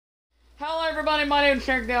everybody, my name is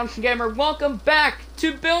Eric TheAwesomeGamer. Welcome back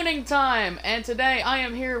to Building Time, and today I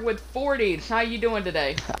am here with Fordys. How you doing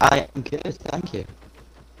today? I am good, thank you.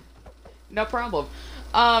 No problem.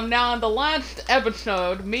 Now in the last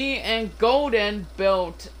episode, me and Golden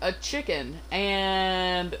built a chicken,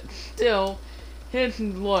 and still, his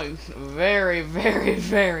looks very, very,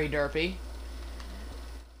 very derpy.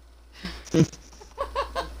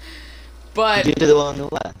 But You did the one on the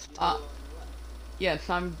left. Yes,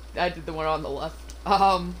 I did the one on the left.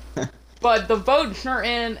 But the votes are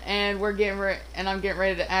in, and I'm getting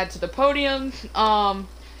ready to add to the podiums.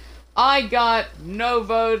 I got no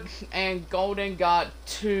votes, and Golden got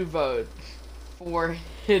 2 votes for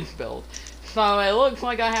his build. So it looks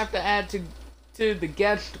like I have to add to the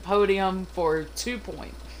guest podium for 2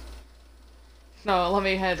 points. So let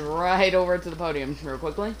me head right over to the podiums real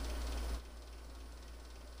quickly.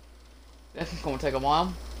 This is going to take a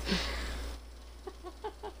while.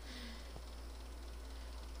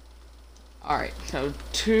 Alright, so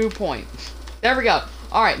 2 points. There we go.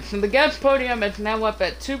 Alright, so the guest podium is now up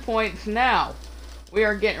at 2 points. Now, we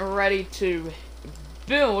are getting ready to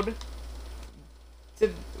build.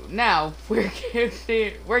 Now, we're getting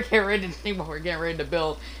ready to see what we're getting ready to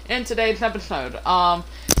build in today's episode.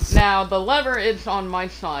 Now, the lever is on my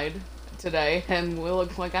side today, and it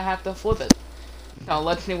looks like I have to flip it. So,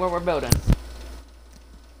 let's see what we're building.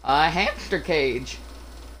 A hamster cage.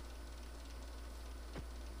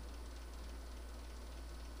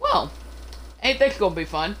 Well, ain't this gonna be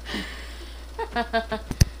fun?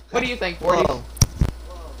 What do you think, Fordys? Whoa.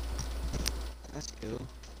 That's cool.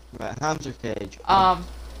 Right, hamster cage.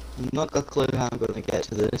 Not got a clue how I'm gonna get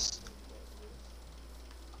to this.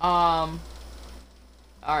 Alrighty.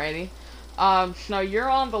 So you're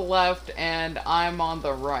on the left and I'm on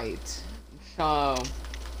the right. So,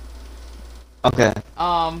 Okay.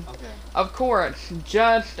 of course,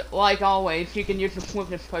 just like always, you can use the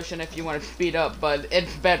swiftness potion if you want to speed up, but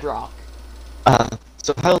it's bedrock.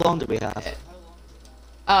 So how long do we have?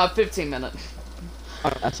 15 minutes.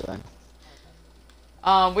 Alright, that's fine.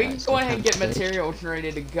 We can Nice, go ahead and get okay. materials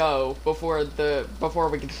ready to go before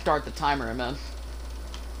we can start the timer in a minute.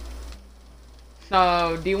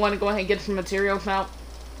 So, do you want to go ahead and get some materials out?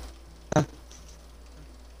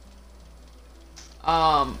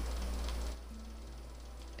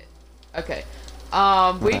 Okay.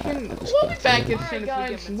 We'll be back as soon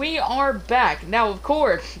as we are back. Now, of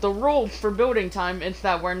course, the rules for building time is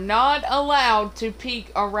that we're not allowed to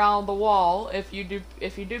peek around the wall. If you do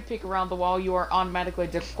peek around the wall, you are automatically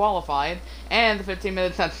disqualified, and the 15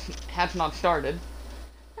 minutes has not started.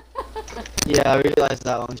 Yeah, I realized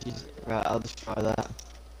that one. Right, I'll just try that.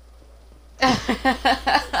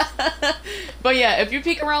 But yeah, if you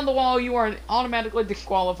peek around the wall, you are automatically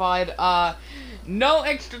disqualified. No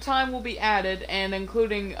extra time will be added, and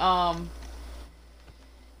including,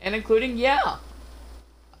 yeah.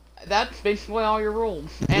 That's basically all your rules.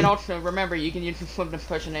 And also, remember, you can use the swiftness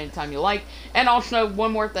potion anytime you like. And also,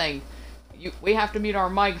 one more thing. We have to mute our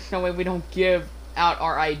mics so we don't give out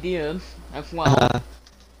our ideas as well.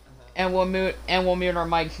 And we'll mute our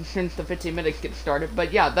mics as soon as the 15 minutes get started.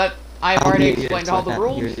 But yeah, I've already explained all the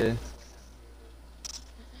rules.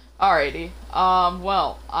 Alrighty,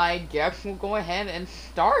 well, I guess we'll go ahead and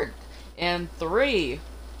start in 3,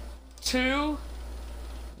 2,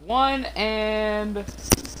 1, and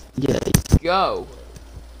go.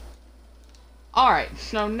 Alright,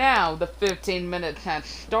 so now the 15 minutes has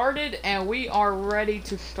started, and we are ready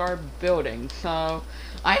to start building. So,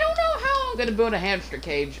 I don't know how I'm gonna build a hamster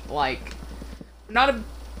cage, like, not a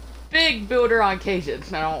big builder on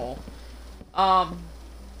cages at all.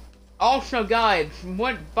 Also, guys,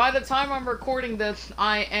 by the time I'm recording this,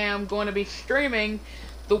 I am going to be streaming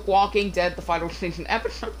The Walking Dead, the final season,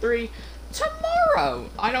 episode 3, tomorrow.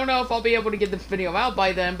 I don't know if I'll be able to get this video out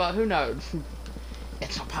by then, but who knows?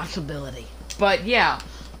 It's a possibility. But yeah,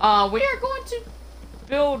 we are going to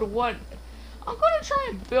build I'm going to try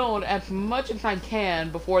and build as much as I can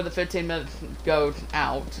before the 15 minutes goes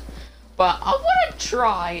out. But I want to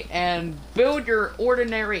try and build your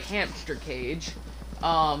ordinary hamster cage.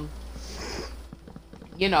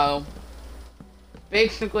 You know,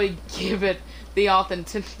 basically give it the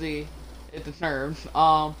authenticity it deserves.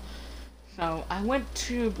 So I went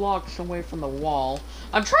 2 blocks away from the wall.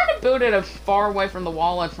 I'm trying to build it as far away from the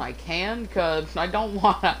wall as I can, because I don't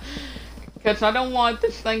want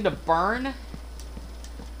this thing to burn.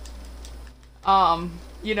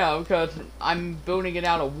 You know, because I'm building it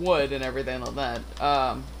out of wood and everything like that.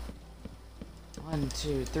 1,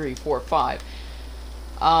 2, 3, 4, 5.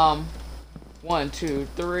 1, 2,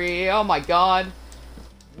 3. Oh my god.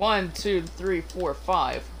 1, 2, 3, 4,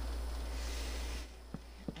 5.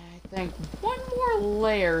 I I think one more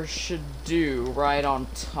layer should do right on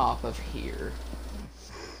top of here.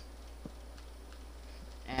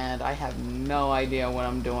 And I have no idea what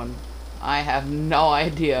I'm doing. I have no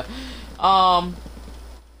idea. But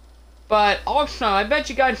also, I bet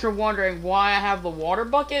you guys are wondering why I have the water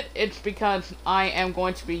bucket. It's because I am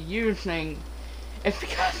going to be using... It's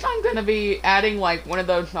because I'm going to be adding, like, one of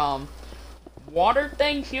those, water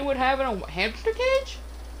things you would have in a hamster cage?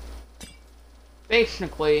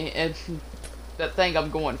 Basically, it's the thing I'm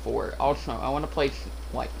going for. Also, I want to place,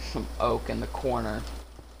 like, some oak in the corner.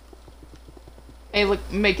 Hey, look,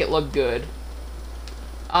 make it look good.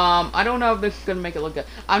 I don't know if this is gonna make it look good.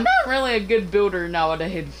 I'm not really a good builder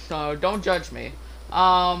nowadays, so don't judge me.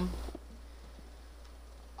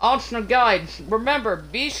 Also, guys, remember,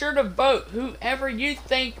 be sure to vote whoever you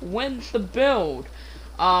think wins the build.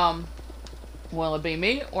 Will it be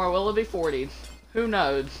me or will it be Fordys? Who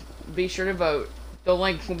knows? Be sure to vote. The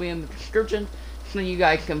links will be in the description, so you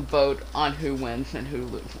guys can vote on who wins and who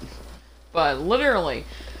loses. But literally.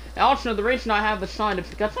 And also, the reason I have the sign is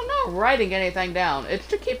because I'm not writing anything down. It's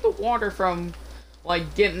to keep the water from,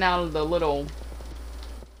 like, getting out of the little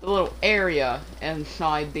area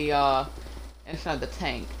inside the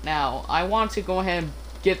tank. Now, I want to go ahead and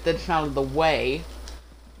get this out of the way.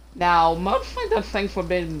 Now, mostly those things have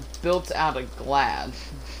been built out of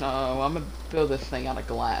glass. So, I'm gonna build this thing out of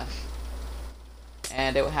glass.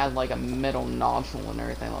 And it had, like, a metal nozzle and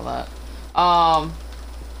everything like that.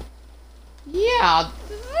 Yeah,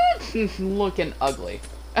 this is looking ugly.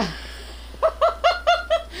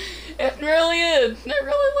 It really is. It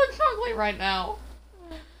really looks ugly right now.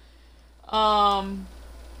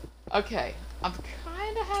 Okay. I'm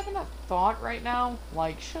kind of having a thought right now.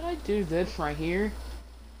 Like, should I do this right here?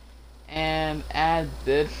 And add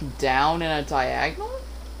this down in a diagonal?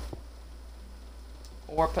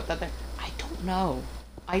 Or put that there? I don't know.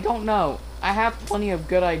 I don't know. I have plenty of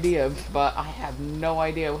good ideas, but I have no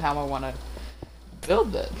idea how I want to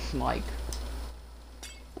build this. Like,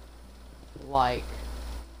 I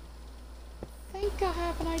think I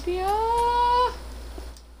have an idea.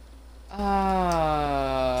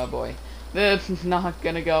 Boy. This is not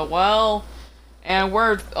gonna go well. And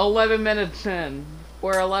we're 11 minutes in.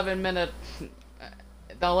 We're 11 minutes...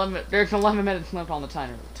 There's 11 minutes left on the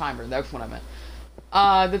timer. That's what I meant.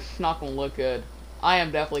 This is not gonna look good. I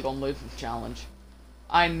am definitely gonna lose this challenge.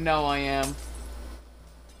 I know I am.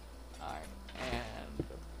 Alright, and...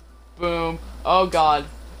 boom. Oh god.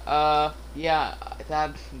 Yeah,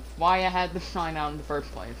 that's why I had the sign out in the first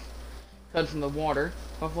place. Because of the water.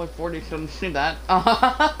 Hopefully Fordys doesn't see that.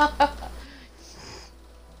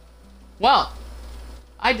 Well,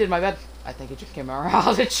 I did my best. I think it just came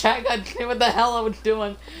around to check. I see what the hell I was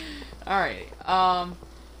doing. Alright,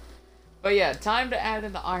 but yeah, time to add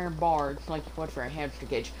in the iron bars, like you would for a hamster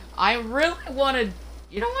cage. I really wanted...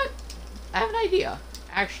 You know what? I have an idea,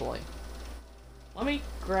 actually. Let me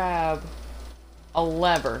grab a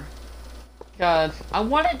lever. Because I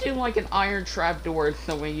want to do like an iron trapdoor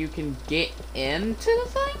so when you can get into the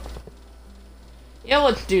thing. Yeah,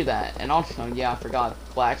 let's do that. And also, yeah, I forgot,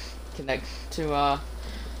 glass connects to,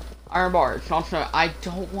 iron bars. Also, I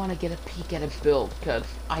don't want to get a peek at his build, because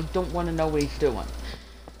I don't want to know what he's doing.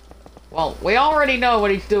 Well, we already know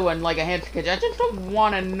what he's doing, like a hamster cage. I just don't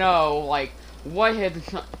want to know, like, what his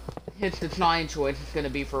design choice is going to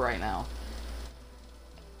be for right now.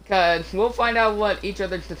 Because we'll find out what each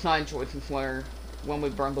other's design choices were when we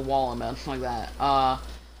burn the wall and mess like that. Now,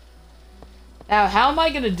 how am I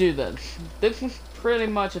going to do this? This is pretty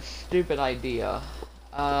much a stupid idea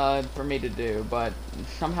for me to do, but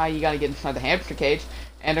somehow you got to get inside the hamster cage,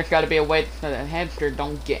 and there's got to be a way so that the hamster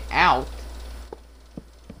don't get out.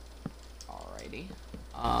 Alrighty.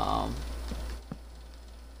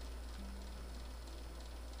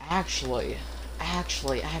 Actually,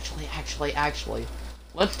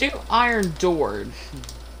 let's do iron doors.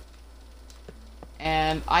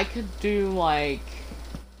 And I could do, like,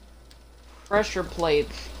 pressure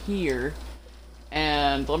plates here.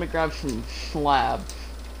 And let me grab some slabs.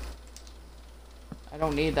 I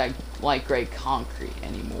don't need that light gray concrete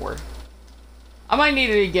anymore. I might need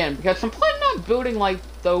it again, because I'm planning on building, like,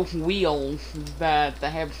 those wheels that the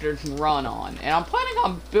hamsters run on. And I'm planning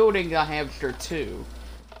on building the hamster, too.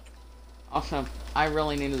 Also, I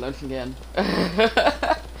really need those again.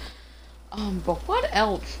 But what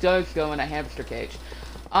else does go in a hamster cage?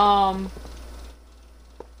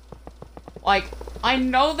 Like, I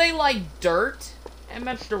know they like dirt and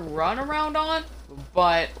meant to run around on,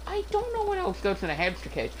 but I don't know what else goes in a hamster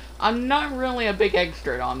cage. I'm not really a big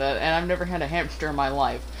expert on that, and I've never had a hamster in my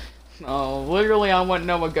life. So, literally, I wouldn't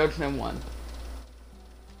know what goes in one.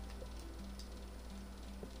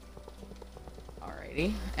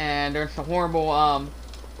 Alrighty. And there's the horrible,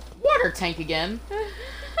 water tank again.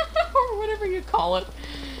 Or whatever you call it.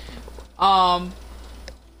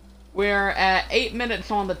 We're at 8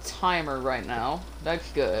 minutes on the timer right now. That's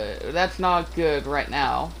good. That's not good right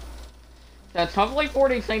now. That's hopefully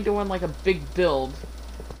Fordys ain't doing like a big build.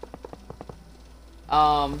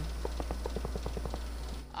 I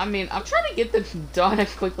mean, I'm trying to get this done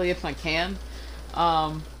as quickly as I can.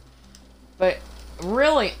 But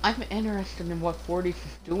really, I'm interested in what Fordys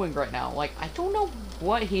is doing right now. Like, I don't know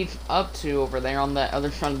what he's up to over there on the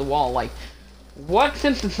other side of the wall. Like, what's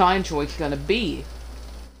his design choice gonna be?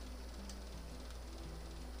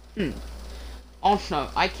 Also,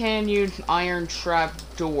 I can use iron trap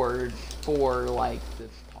doors for, like,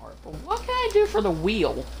 this part. But what can I do for the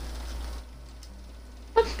wheel?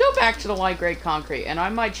 Let's go back to the light gray concrete, and I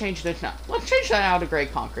might change this now. Let's change that out to gray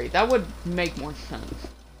concrete. That would make more sense.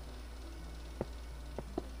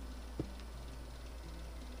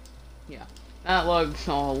 Yeah. That looks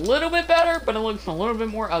a little bit better, but it looks a little bit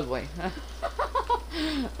more ugly.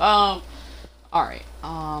 Alright.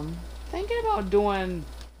 Thinking about doing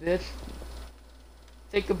this.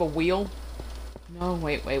 Think of a wheel. No,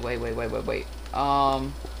 wait.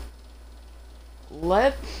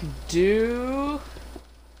 Let's do...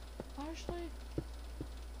 Actually,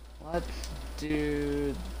 let's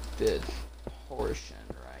do this portion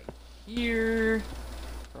right here.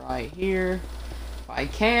 Right here. If I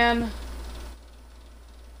can.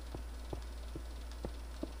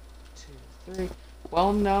 2, 3.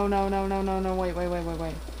 Well, no, wait.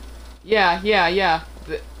 Yeah.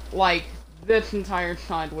 Like, this entire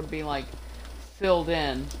side would be, like, filled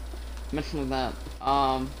in. Missing that.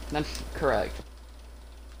 That's correct.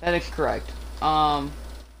 That is correct. And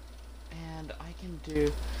I can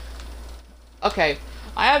do... Okay,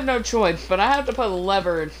 I have no choice, but I have to put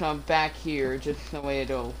levers back here, just the way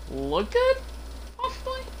it'll look good,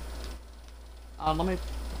 possibly? Let me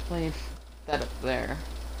place that up there.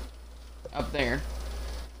 Up there.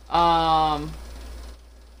 I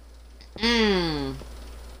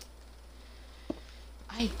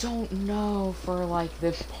don't know for, like,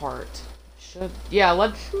 this part. Yeah,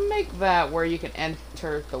 let's make that where you can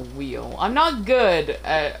enter the wheel. I'm not good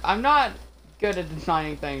at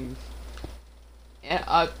designing things at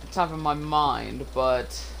the top of my mind,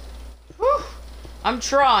 but whew, I'm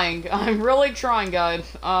trying. I'm really trying, guys.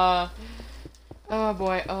 Oh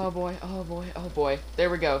boy. There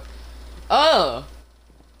we go. That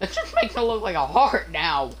just makes it look like a heart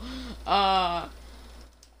now. Let's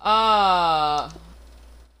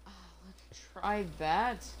try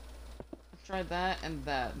that. Try that and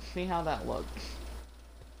that. See how that looks.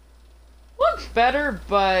 Looks better,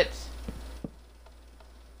 but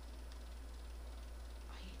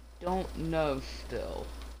I don't know still.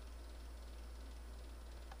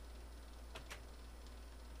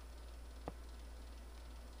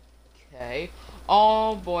 Okay.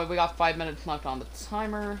 Oh boy, we got 5 minutes left on the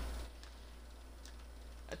timer.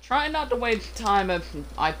 I try not to waste time if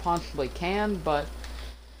I possibly can, but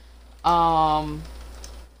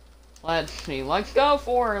let's see. Let's go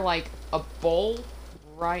for, like, a bowl,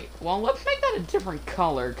 right? Well, let's make that a different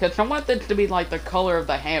color, because I want this to be, like, the color of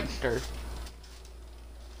the hamster.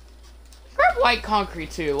 Grab white concrete,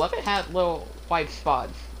 too. Let it have little white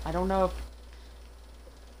spots. I don't know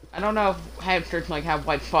if hamsters, like, have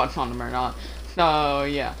white spots on them or not. So,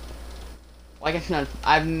 yeah. Like I said,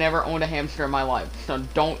 I've never owned a hamster in my life, so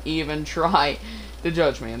don't even try to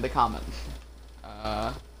judge me in the comments.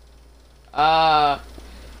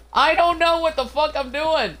 I don't know what the fuck I'm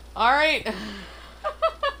doing. Alright?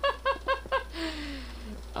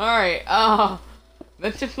 Alright,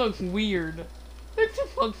 that just looks weird. That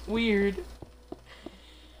just looks weird.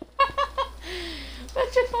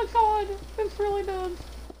 That just looks odd. This really does.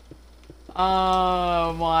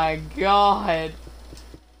 Oh my god.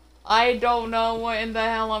 I don't know what in the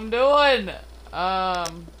hell I'm doing.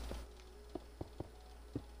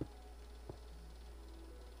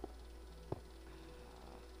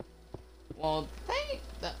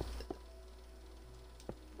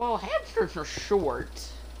 Well, hamsters are short.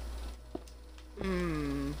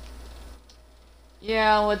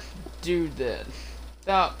 Yeah, let's do this.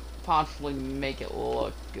 That'll possibly make it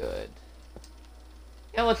look good.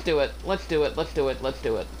 Yeah, let's do it. Let's do it.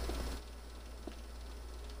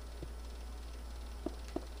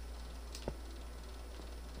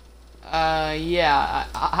 Yeah,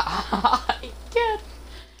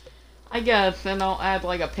 I guess, and I'll add,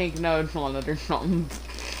 like, a pink nose on it or something.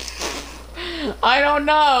 I don't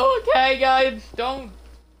know, okay, guys?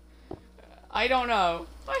 I don't know.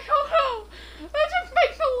 That just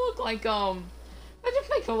makes it look like,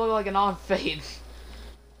 an odd face.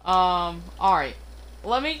 Alright.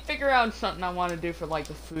 let me figure out something I want to do for like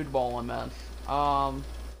the food bowl event.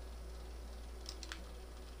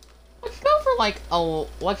 Let's go for like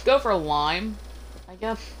let's go for a lime, I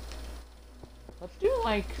guess. Let's do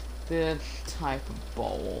like this type of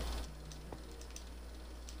bowl.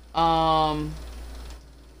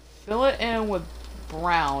 Fill it in with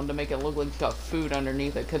brown to make it look like it's got food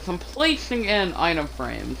underneath it, because I'm placing in item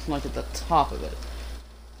frames like at the top of it.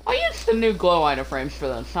 I used the new glow item frames for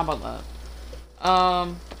this. How about that?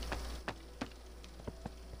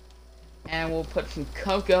 And we'll put some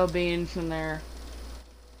cocoa beans in there.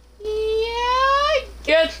 Yeah, I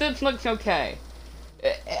guess this looks okay.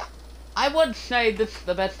 I would say this is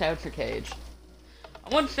the best hamster cage. I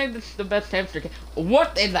wouldn't say this is the best hamster cage.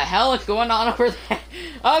 What in the hell is going on over there?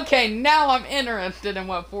 Okay, now I'm interested in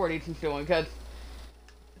what Fordys is doing, because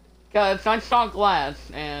I saw glass,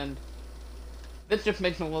 and this just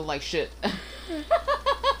makes me look like shit.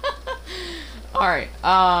 Alright,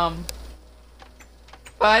 but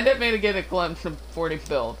I didn't mean to get a glimpse of Fordys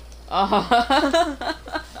build.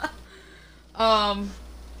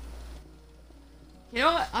 You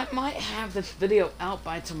know what? I might have this video out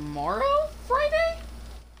by tomorrow? Friday?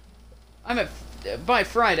 I meant by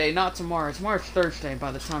Friday, not tomorrow. Tomorrow's Thursday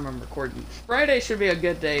by the time I'm recording. Friday should be a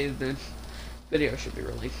good day. This video should be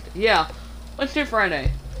released. Yeah, let's do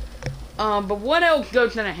Friday. But what else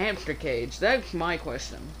goes in a hamster cage? That's my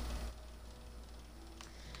question.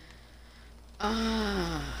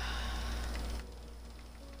 I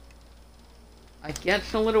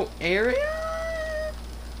guess a little area?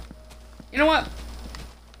 You know what?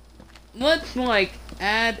 Let's, like,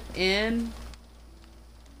 add in...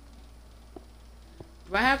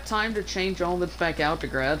 Do I have time to change all this back out to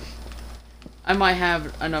grass? I might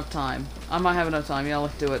have enough time. Yeah,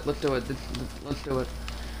 let's do it. Let's do it. Let's do it.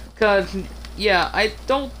 Cause, yeah, I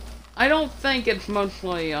don't think it's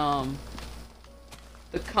mostly, the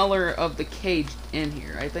color of the cage in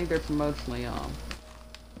here. I think there's mostly,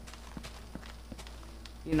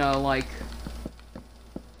 you know, like...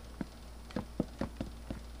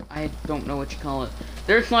 I don't know what you call it.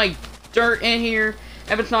 There's like dirt in here,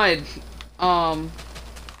 and besides, I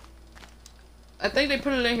think they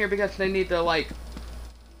put it in here because they need to like,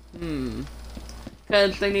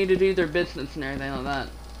 because they need to do their business and everything like that.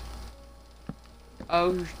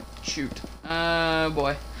 Oh shoot,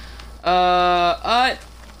 boy,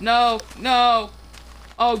 no,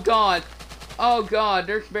 oh god,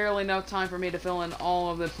 there's barely enough time for me to fill in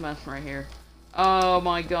all of this mess right here. Oh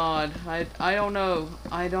my god, I don't know.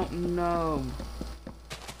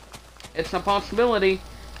 It's a possibility.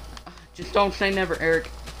 Just don't say never, Eric.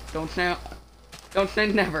 Don't say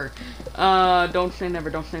never. Don't say never,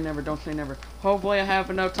 don't say never. Hopefully I have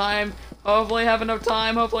enough time. Hopefully I have enough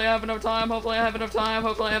time. Please,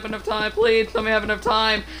 let me have enough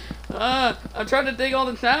time. I'm trying to dig all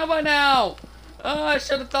this out by now. I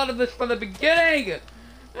should have thought of this from the beginning.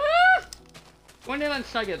 29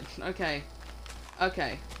 seconds, okay.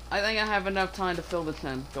 Okay, I think I have enough time to fill this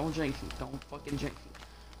in. Don't jinx me. Don't fucking jinx me.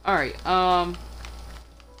 Alright,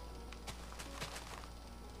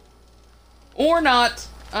 or not.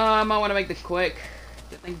 I want to make this quick.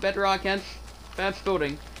 I think bedrock ends. Fast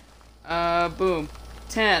building. Boom.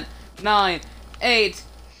 10, 9, 8,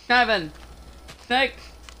 7, 6,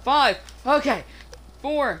 5. Okay.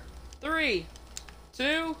 4, 3,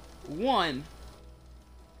 2, 1.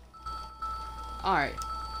 Alright.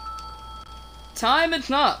 Time is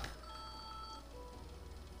up.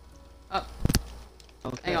 Up.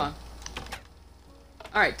 Okay. Hang on.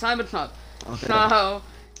 Alright, time is up. Okay. So,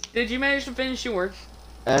 did you manage to finish yours?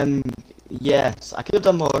 Yes. I could have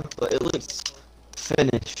done more, but it looks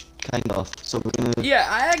finished, kind of. So we're gonna... Yeah,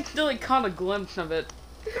 I actually caught a glimpse of it.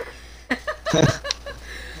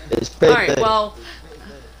 It's pretty Alright, big. well,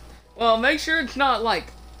 make sure it's not,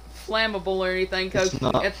 like, flammable or anything, because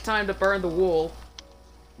it's time to burn the wool.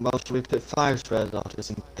 Well, should we put fire spread out just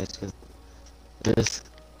in case? Cause just...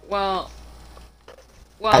 Well,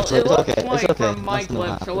 actually, it looks okay. like, It's okay. from my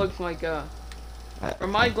glimpse, it looks like,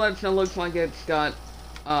 from my glimpse, it looks like it's got,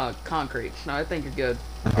 concrete. So I think you're good.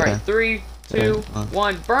 Okay. Alright, 3, 2,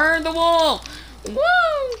 1, burn the wool! Woo!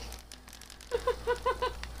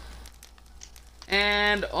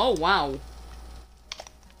 And, oh wow.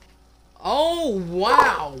 Oh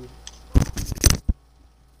wow!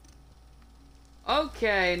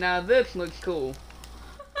 Okay, now this looks cool.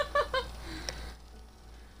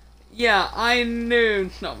 Yeah, I knew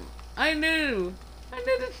something. I knew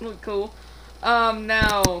this looked cool.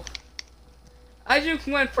 Now, I just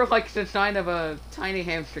went for like the design of a tiny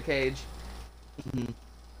hamster cage.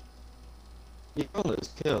 Your phone looks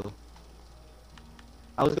cool.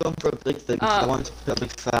 I was going for a big thing, 'cause I wanted to put a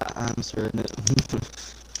big fat hamster in it.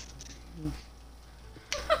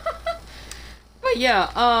 But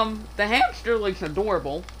yeah, the hamster looks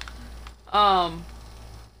adorable. And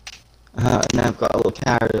then I've got a little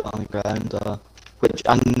carrot on the ground, which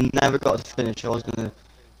I never got to finish. I was gonna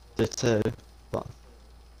do two, but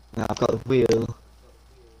now I've got the wheel.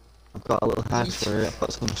 I've got a little house for it. I've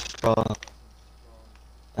got some straw,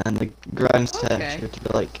 and the ground's texture to be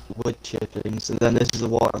like wood chippings, and then this is a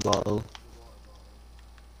water bottle.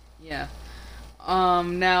 Yeah.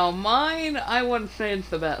 Now mine, I wouldn't say it's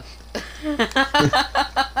the best.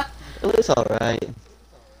 It looks alright.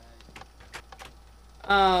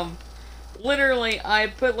 Literally, I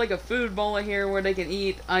put like a food bowl in here where they can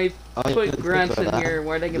eat. I put grunts in here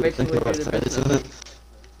where they can basically do the business.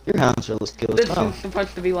 Your hamster looks good This as well. is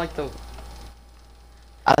supposed to be like the...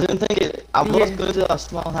 I didn't think it... I was going to do a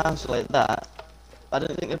small hamster like that. I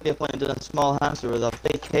didn't think there'd be a point in doing a small hamster with a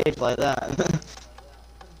big cage like that.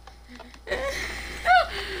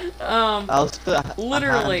 I'll just put a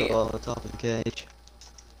handle on the top of the cage.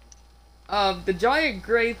 The giant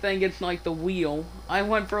gray thing is like the wheel. I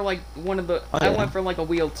went for like one of the... I went for like a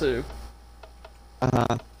wheel too.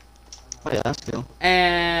 Oh yeah, that's cool.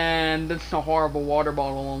 And it's a horrible water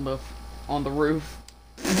bottle on the roof.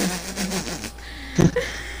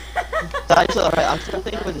 That's alright. I was trying to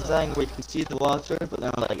think of a design where you can see the water, but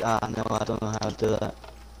then I'm like, no, I don't know how to do that.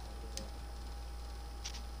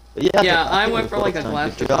 But yeah, yeah, I went for like a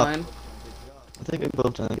glass design. I think we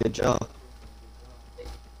both done a good job.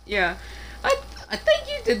 Yeah, I think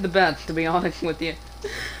you did the best, to be honest with you.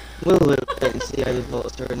 We'll wait and see how the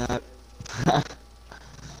votes turn out.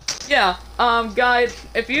 Yeah, guys,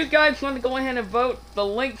 if you guys want to go ahead and vote, the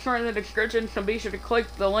links are in the description, so be sure to click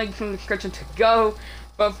the links in the description to go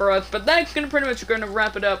vote for us. But that's going to pretty much going to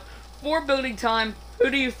wrap it up for building time. Who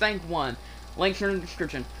do you think won? Links are in the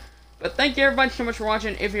description. But thank you everybody so much for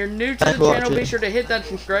watching. If you're new to the channel, be sure to hit that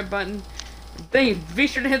subscribe button. Be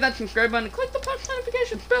sure to hit that subscribe button and click the post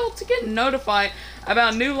notifications bell to get notified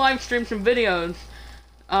about new live streams and videos.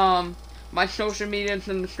 My social media is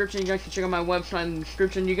in the description. You guys can check out my website in the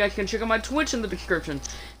description. You guys can check out my Twitch in the description.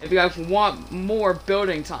 If you guys want more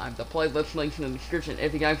building time, the playlist links in the description.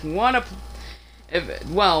 If you guys want to,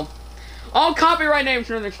 well, all copyright names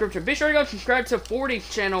are in the description. Be sure to go subscribe to Fordys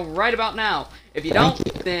channel right about now. If you don't,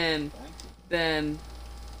 then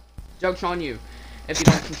joke's on you. If you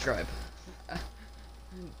don't subscribe,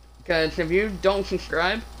 because if you don't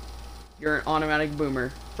subscribe, you're an automatic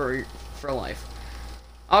boomer for life.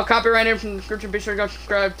 All copyright names in the description. Be sure to go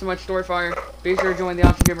subscribe to my Storyfire. Be sure to join the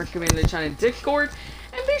AwesomeGamer community channel in Discord.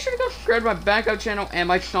 And be sure to go subscribe to my Backup channel and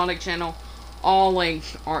my Sonic channel. All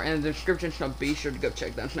links are in the description, so be sure to go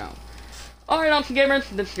check those out. Alright, AwesomeGamers,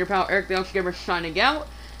 this is your pal Eric TheAwesomeGamer signing out.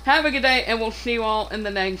 Have a good day, and we'll see you all in the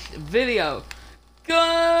next video.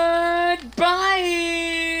 Good!